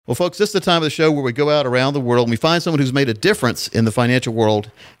Well, folks, this is the time of the show where we go out around the world and we find someone who's made a difference in the financial world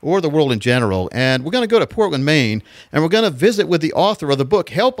or the world in general. And we're going to go to Portland, Maine, and we're going to visit with the author of the book,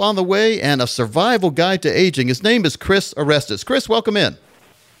 Help on the Way and a Survival Guide to Aging. His name is Chris Orestes. Chris, welcome in.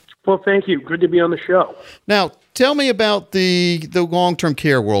 Well, thank you. Good to be on the show. Now, tell me about the long-term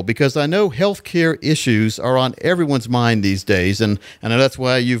care world, because I know healthcare issues are on everyone's mind these days, and I know that's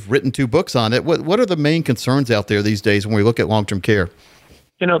why you've written 2 books on it. What are the main concerns out there these days when we look at long-term care?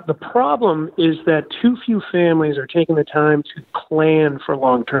 You know, the problem is that too few families are taking the time to plan for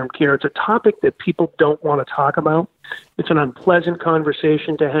long-term care. It's a topic that people don't want to talk about. It's an unpleasant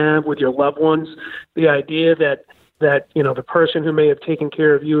conversation to have with your loved ones. The idea that the person who may have taken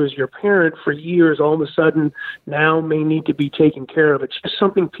care of you as your parent for years all of a sudden now may need to be taken care of. It's just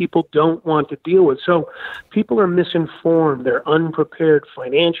something people don't want to deal with. So people are misinformed. They're unprepared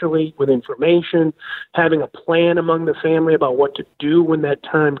financially with information, having a plan among the family about what to do when that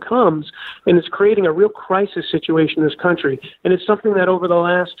time comes. And it's creating a real crisis situation in this country. And it's something that over the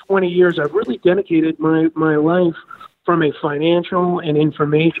last 20 years, I've really dedicated my life from a financial and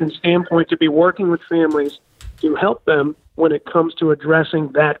information standpoint to be working with families to help them when it comes to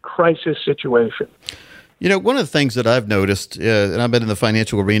addressing that crisis situation. You know, one of the things that I've noticed, and I've been in the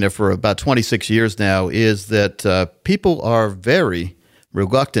financial arena for about 26 years now, is that people are very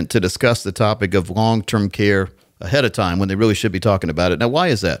reluctant to discuss the topic of long-term care ahead of time when they really should be talking about it. Now, why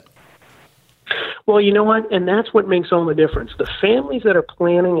is that? Well, you know what? And that's what makes all the difference. The families that are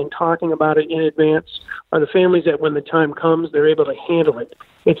planning and talking about it in advance are the families that when the time comes, they're able to handle it.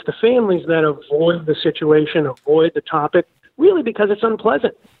 It's the families that avoid the situation, avoid the topic, really because it's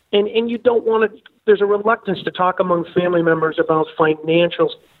unpleasant. And you don't want to, there's a reluctance to talk among family members about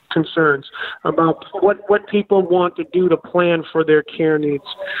financial concerns, about what people want to do to plan for their care needs.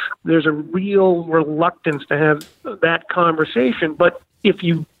 There's a real reluctance to have that conversation, but if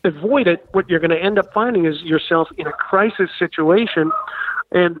you avoid it, what you're going to end up finding is yourself in a crisis situation,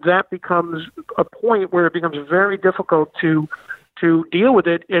 and that becomes a point where it becomes very difficult to deal with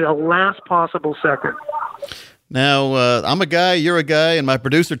it in a last possible second. Now, I'm a guy, you're a guy, and my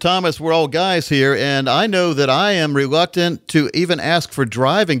producer, Thomas, we're all guys here, and I know that I am reluctant to even ask for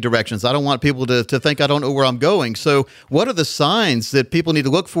driving directions. I don't want people to think I don't know where I'm going. So what are the signs that people need to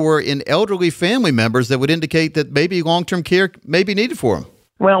look for in elderly family members that would indicate that maybe long-term care may be needed for them?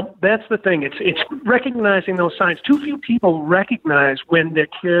 Well, that's the thing. It's recognizing those signs. Too few people recognize when their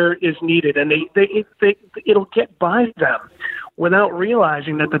care is needed, and it'll get by them without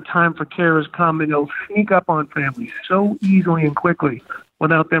realizing that the time for care has come, and it'll sneak up on families so easily and quickly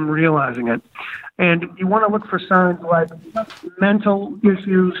without them realizing it. And you want to look for signs like mental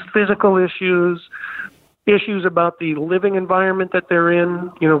issues, physical issues about the living environment that they're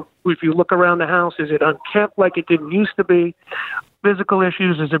in. You know, if you look around the house, is it unkempt like it didn't used to be? Physical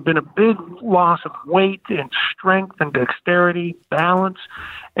issues, has there been a big loss of weight and strength and dexterity, balance,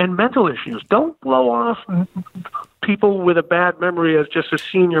 and mental issues? Don't blow off people with a bad memory as just a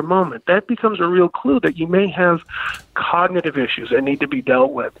senior moment. That becomes a real clue that you may have cognitive issues that need to be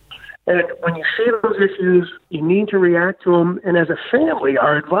dealt with. And when you see those issues, you need to react to them. And as a family,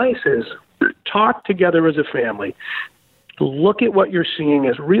 our advice is talk together as a family. Look at what you're seeing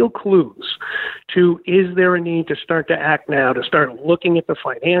as real clues to, is there a need to start to act now, to start looking at the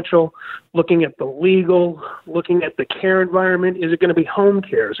financial, looking at the legal, looking at the care environment. Is it going to be home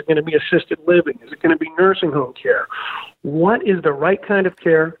care? Is it going to be assisted living? Is it going to be nursing home care? What is the right kind of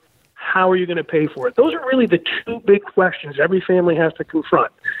care? How are you going to pay for it? Those are really the 2 big questions every family has to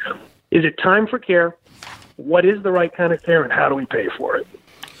confront. Is it time for care? What is the right kind of care, and how do we pay for it?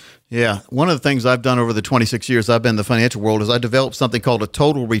 Yeah. One of the things I've done over the 26 years I've been in the financial world is I developed something called a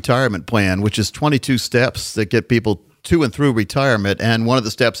total retirement plan, which is 22 steps that get people to and through retirement. And one of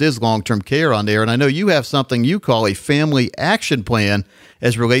the steps is long-term care on there. And I know you have something you call a family action plan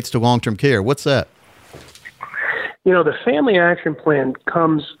as relates to long-term care. What's that? You know, the family action plan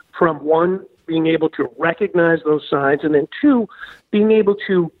comes from, 1, being able to recognize those signs, and then 2, being able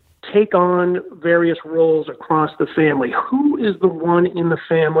to take on various roles across the family. Who is the one in the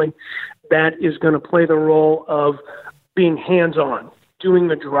family that is going to play the role of being hands-on, doing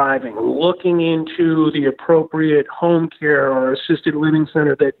the driving, looking into the appropriate home care or assisted living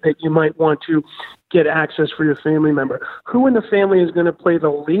center that you might want to get access for your family member? Who in the family is going to play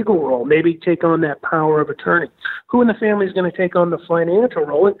the legal role, maybe take on that power of attorney? Who in the family is going to take on the financial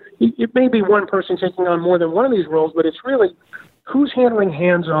role? It may be one person taking on more than one of these roles, but it's really who's handling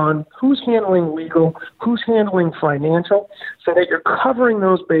hands-on, who's handling legal, who's handling financial, so that you're covering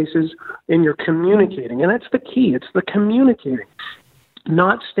those bases and you're communicating. And that's the key. It's the communicating.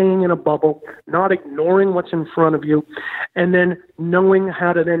 not staying in a bubble, not ignoring what's in front of you, and then knowing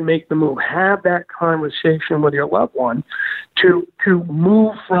how to then make the move. Have that conversation with your loved one to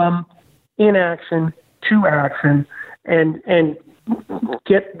move from inaction to action and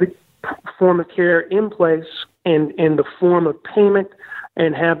get the form of care in place and the form of payment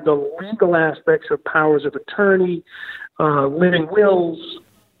and have the legal aspects of powers of attorney, living wills,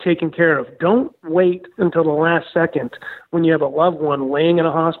 taken care of. Don't wait until the last second when you have a loved one laying in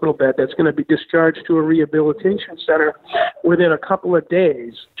a hospital bed that's going to be discharged to a rehabilitation center within a couple of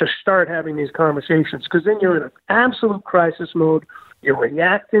days to start having these conversations, because then you're in an absolute crisis mode. You're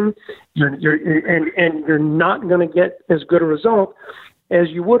reacting, and you're not going to get as good a result as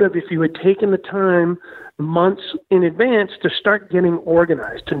you would have if you had taken the time months in advance to start getting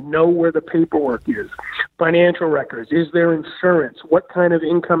organized, to know where the paperwork is, financial records, is there insurance, what kind of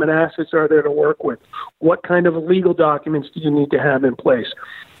income and assets are there to work with, what kind of legal documents do you need to have in place.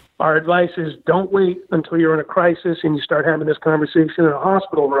 Our advice is don't wait until you're in a crisis and you start having this conversation in a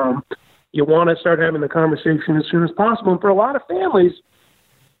hospital room. You want to start having the conversation as soon as possible. And for a lot of families,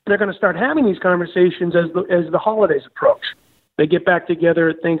 they're going to start having these conversations as the holidays approach. They get back together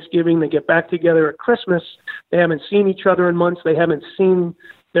at Thanksgiving. They get back together at Christmas. They haven't seen each other in months. They haven't seen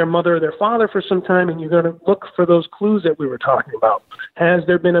their mother or their father for some time, and you're going to look for those clues that we were talking about. Has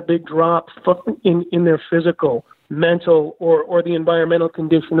there been a big drop in their physical, mental, or the environmental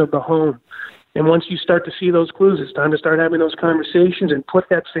condition of the home? And once you start to see those clues, it's time to start having those conversations and put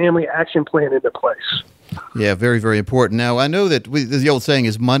that family action plan into place. Yeah, very, very important. Now, I know that the old saying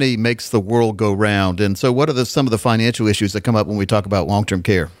is money makes the world go round. And so what are some of the financial issues that come up when we talk about long-term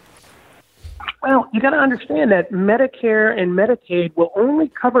care? Well, you got to understand that Medicare and Medicaid will only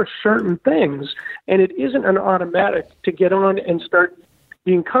cover certain things, and it isn't an automatic to get on and start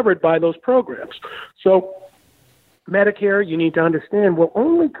being covered by those programs. So Medicare, you need to understand, will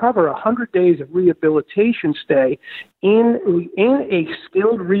only cover 100 days of rehabilitation stay in a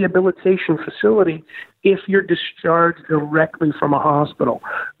skilled rehabilitation facility if you're discharged directly from a hospital.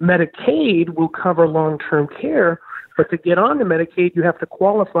 Medicaid will cover long-term care, but to get on to Medicaid, you have to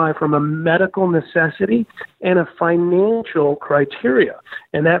qualify from a medical necessity and a financial criteria.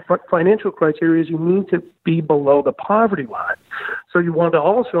 And that financial criteria is you need to be below the poverty line. So you want to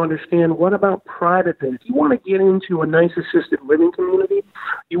also understand, what about private pay? If you want to get into a nice assisted living community,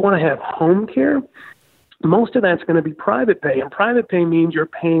 you want to have home care, most of that's going to be private pay, and private pay means you're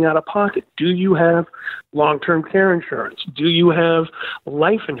paying out of pocket. Do you have long-term care insurance? Do you have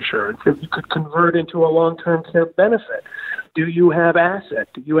life insurance that you could convert into a long-term care benefit? Do you have asset?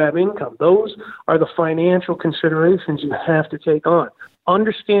 Do you have income? Those are the financial considerations you have to take on.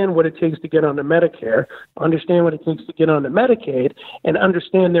 Understand what it takes to get onto Medicare, understand what it takes to get onto Medicaid, and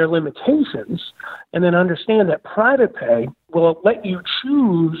understand their limitations, and then understand that private pay will let you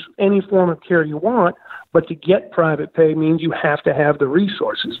choose any form of care you want, but to get private pay means you have to have the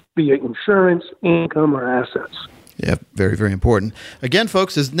resources, be it insurance, income, or assets. Yeah, very, very important. Again,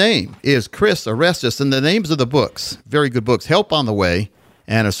 folks, his name is Chris Orestes, and the names of the books, very good books, Help on the Way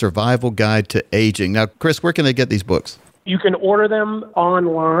and A Survival Guide to Aging. Now, Chris, where can they get these books? You can order them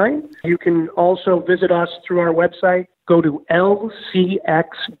online. You can also visit us through our website. Go to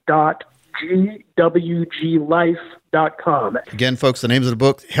lcx.gwglife.com. Again, folks, the names of the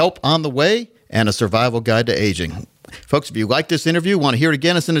book, Help on the Way and A Survival Guide to Aging. Folks, if you like this interview, want to hear it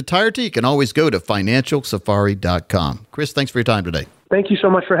again in its entirety, you can always go to financialsafari.com. Chris, thanks for your time today. Thank you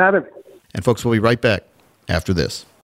so much for having me. And folks, we'll be right back after this.